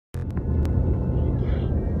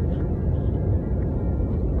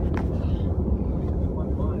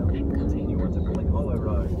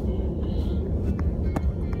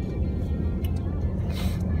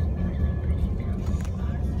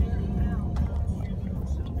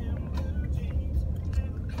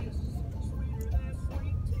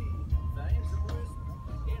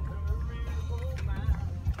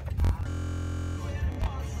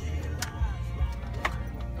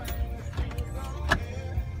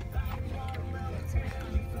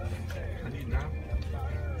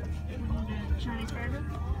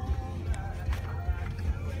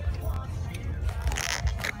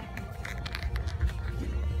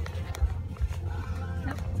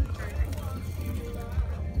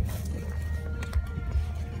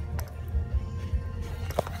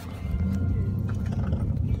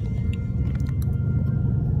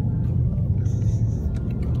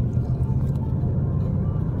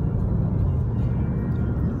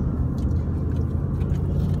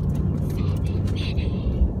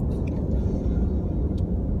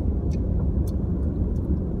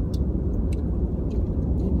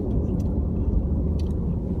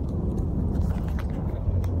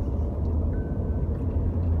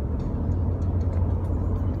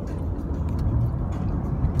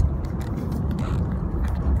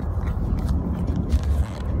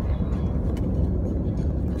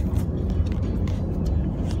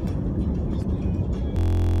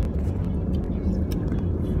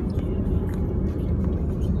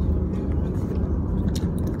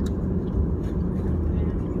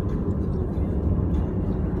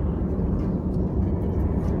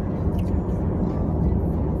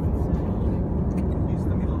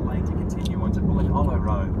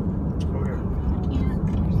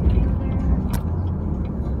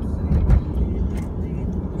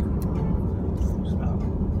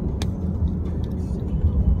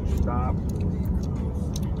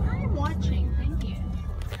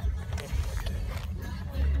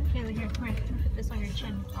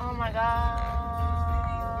Oh my god.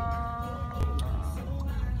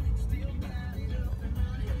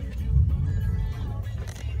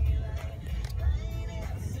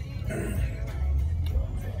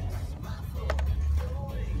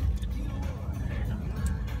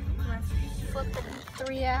 Flipping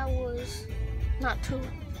 3 hours. Not 2,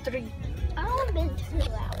 3. I only been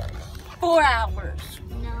 2 hours. 4 hours.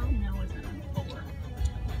 No. No, it's not 4.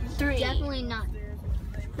 3. Definitely not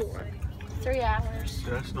 4. 3 hours.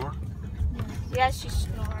 Did I snore? Yes, you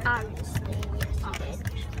snored. Obviously, yes, you did.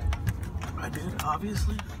 I did,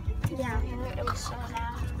 obviously. Yeah. It was so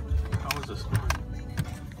loud. How was the snoring?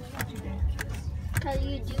 Because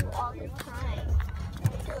you do all the time.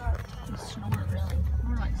 You snore, really.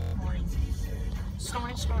 More like snoring.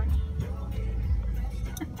 Snoring, snoring.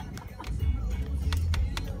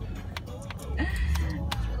 It's really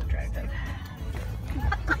attractive.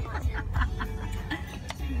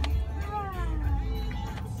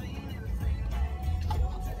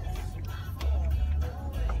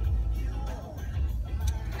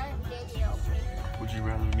 Would you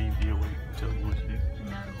rather me be awake and tell you what to do?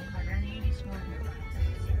 No, I'd rather you be snoring.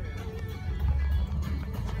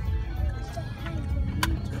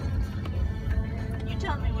 You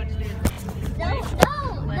tell me what to do.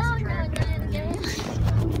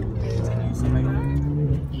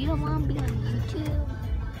 You don't want to be on YouTube.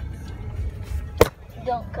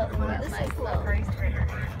 Don't cover Well, up this my is a little phone. crazy right here.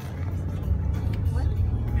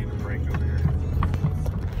 Need a break over here.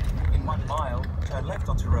 In 1 mile, turn left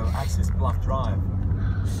onto Row Axis Bluff Drive.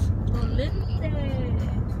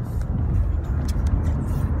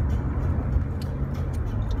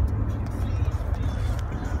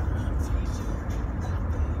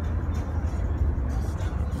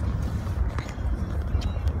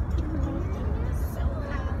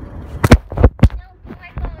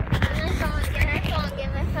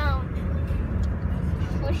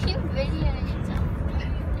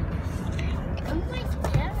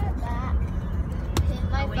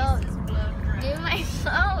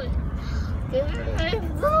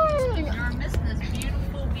 You're missing this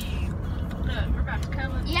beautiful view. Look, we're about to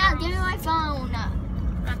come up. Yeah, give me my phone.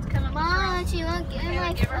 About to come up. Mom, she won't give me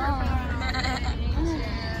my Give her phone. her phone.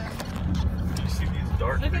 Do you see these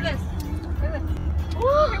dark Look at trees? this. Look at this.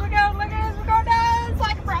 Woo, here we go. Look at this. We're going down. It's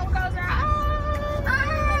like a roller coaster.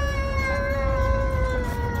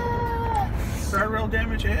 Guardrail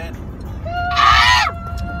damage ahead.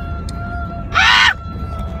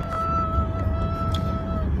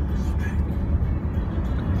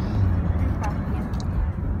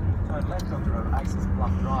 Turn left onto Row Axis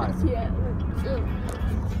Bluff Drive.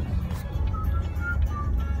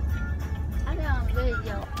 I got on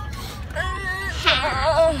video.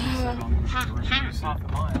 Half a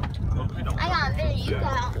mile. I got on video. You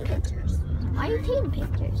got on pictures. Why are you taking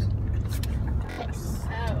pictures? Oh,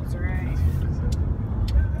 that's right.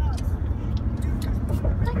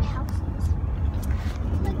 Like houses.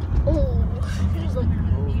 Like, oh, here's like,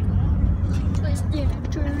 let's do it.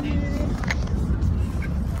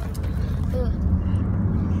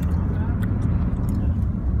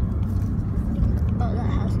 Oh, that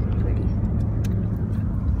house is pretty.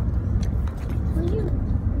 What are you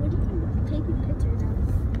taking pictures of?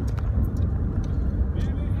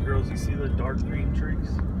 Girls, you see the dark green trees?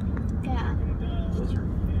 Yeah. Those are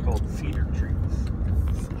called cedar trees.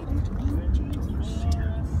 Cedar.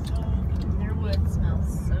 Their wood smells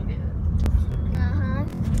so good.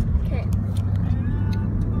 Okay.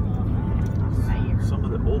 Some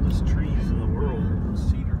of the oldest trees in the world are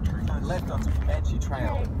cedar trees. Turn left onto the edgy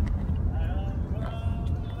trail.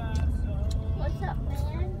 What's up, man?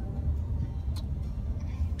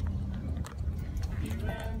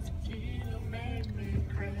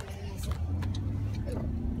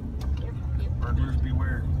 Burglars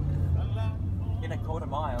beware. In a quarter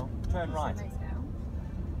mile, turn right.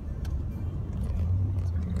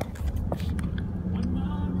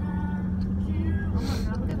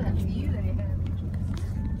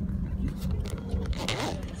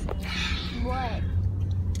 What?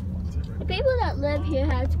 The people that live here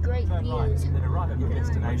have great Turn right, views. then arrive at your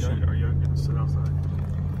destination. Are you going to sit outside?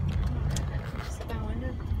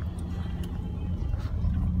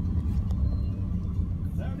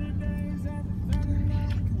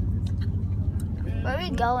 Where are we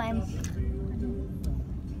going?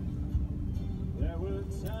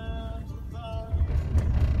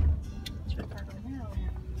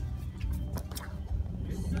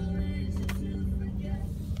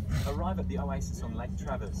 Arrive at the oasis on Lake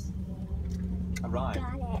Travis. Arrive.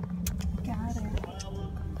 Got it.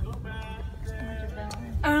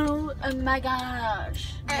 Oh my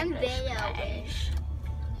gosh. I'm videoing.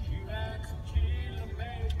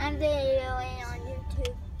 I'm videoing on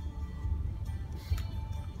YouTube.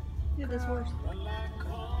 Look at this horse.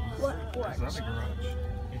 What Is that horse? a garage?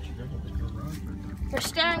 Can't you go to the garage right there? They're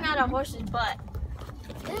staring at a horse's butt.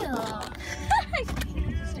 Ew.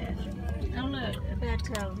 Oh look, a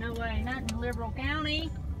Petco. No way, not in Liberal County.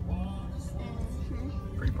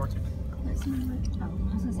 Free parking. Let's see what. Oh, I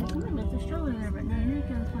was gonna say someone left the stroller there, but no, here it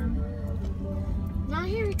comes from. Now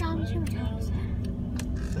here we go. Here we go.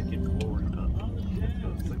 Second floor.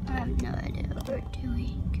 I have no idea what we're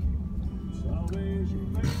doing.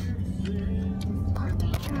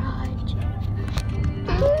 Parking garage.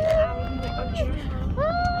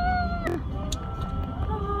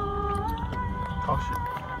 Caution.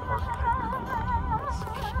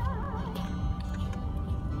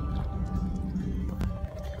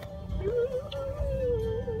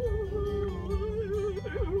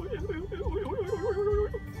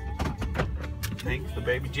 Thank the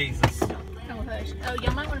baby Jesus. Oh hush. Oh,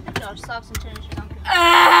 y'all might want to put your socks and tennis shoes on.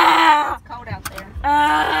 It's cold out there.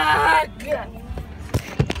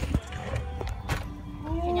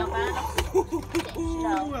 Can y'all find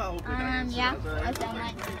them? Yeah, I found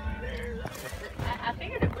mine. I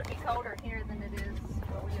figured it would be colder here than it is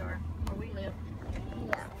where we live.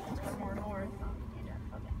 Yeah. It's more north.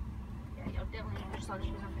 Yeah, y'all definitely need your socks and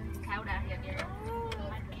shoes on. It's cold out here, Gary.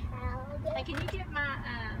 Hey, can you get my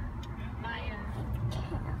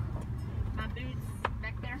boots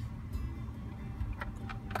back there?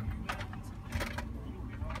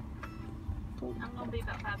 I'm gonna be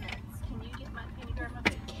about 5 minutes. Can you grab my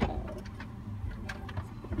boots?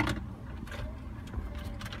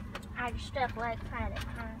 I just stuff like Planet,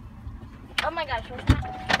 huh? Oh my gosh, where's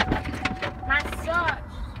my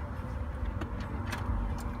socks?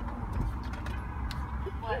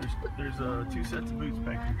 What? There's 2 sets of boots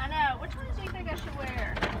back here. I know. Which ones do you think I should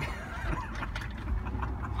wear?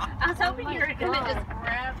 I was hoping you were gonna just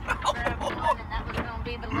grab one, and that was gonna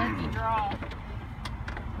be the lucky draw.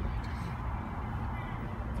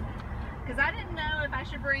 Cause I didn't know if I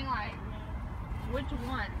should bring like which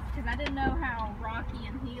one. Cause I didn't know how rocky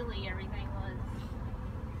and heely everything was.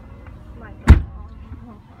 My God.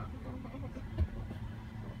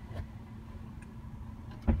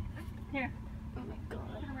 Here. Oh my God.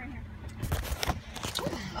 Put 'em right here.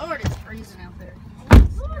 Lord, it's freezing out there.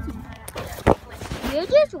 You're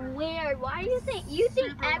just weird. Why do you think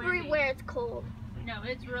Super everywhere it's cold? No,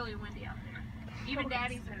 it's really windy out there. Even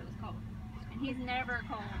Daddy said it was cold. And he's never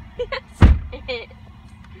cold. Okay,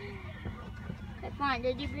 fine.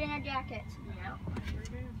 Did you bring a jacket? Yep. Oh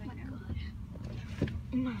my God.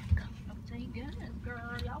 Oh my God. Oh, thank goodness,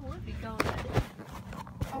 girl. Y'all would be cold.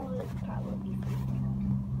 Oh, it's probably.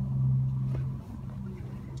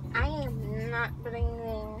 I am not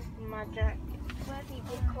bringing my jacket. What if you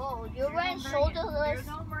get cold? You're wearing shoulderless. You're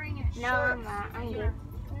gonna bring it. No, I'm not. I'm good.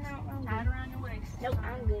 No, I'm Tie it good. around your waist. Nope,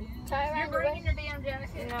 I'm good. Tie You're around your bringing waist. your damn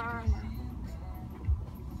jacket. No, I'm not.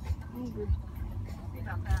 I'm good. See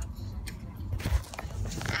about that.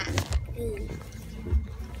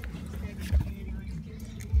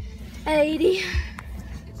 80.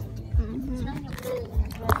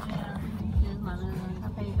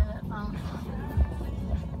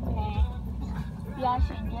 Yes,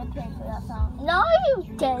 you did pay for that phone. No, you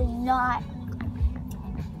did not.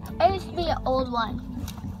 It used to be an old one.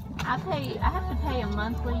 I have to pay a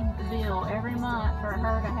monthly bill every month for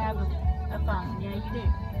her to have a phone. Yeah, you do.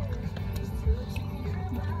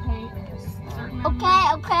 You have to pay a certain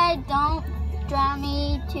amount. Okay, don't draw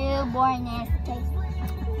me to boringness. Okay.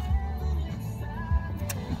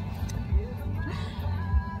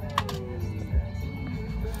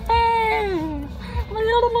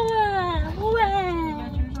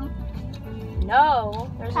 No,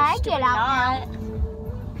 there's I a stupid get out knot.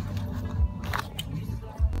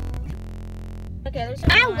 Okay, there's a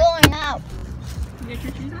I'm knot. going out. You got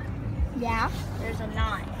your shoes on? Yeah. There's a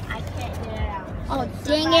knot. I can't get it out. Oh,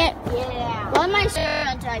 dang it. Get it out. Well, my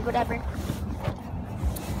shirt like whatever.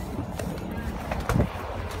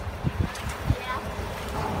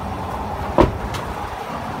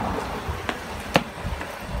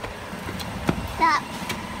 Stop.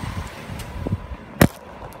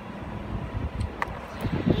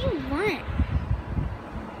 What do you want?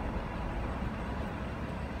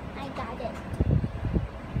 I got it.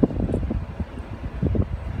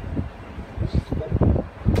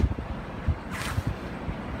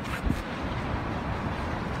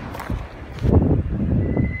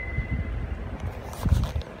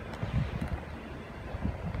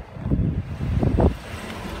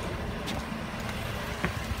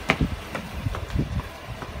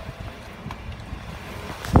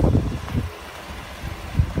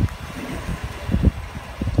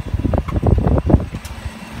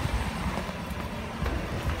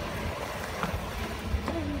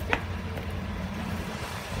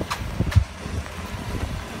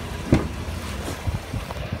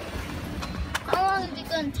 How long is it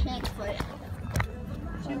going to take for it?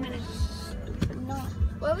 2 minutes. No.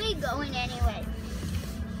 Where are we going anyway?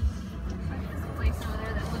 Like this place over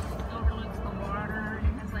there that overlooks the water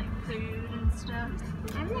and has like food and stuff.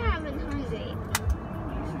 I'm not even hungry.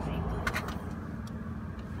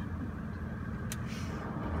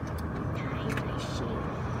 Tie my shoe.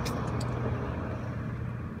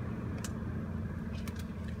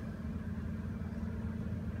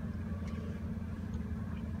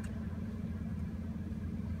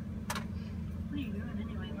 What are you doing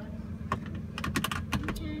anyway, Lex? I'm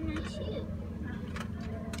tying my shoe.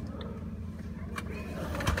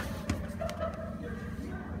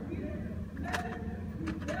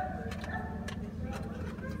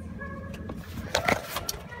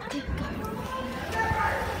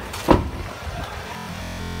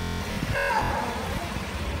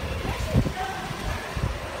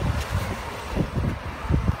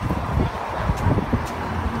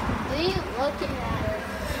 What are you looking at?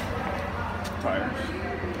 Tires.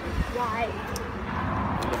 Why?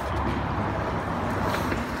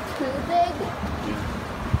 Too big?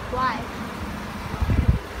 Why?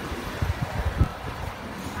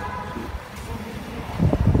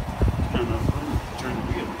 No, no, I'm trying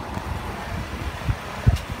to get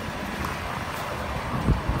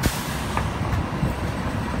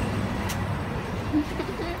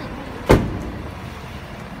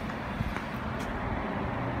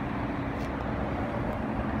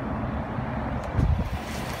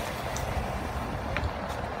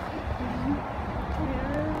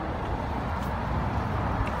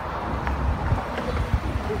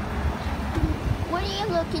What are you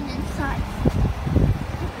looking inside?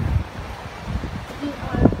 You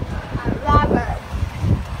are a robber.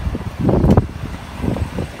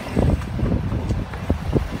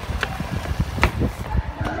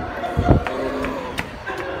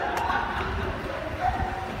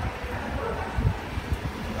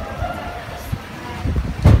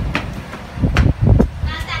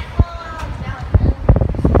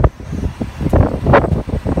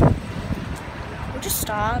 Would you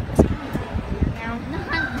stop?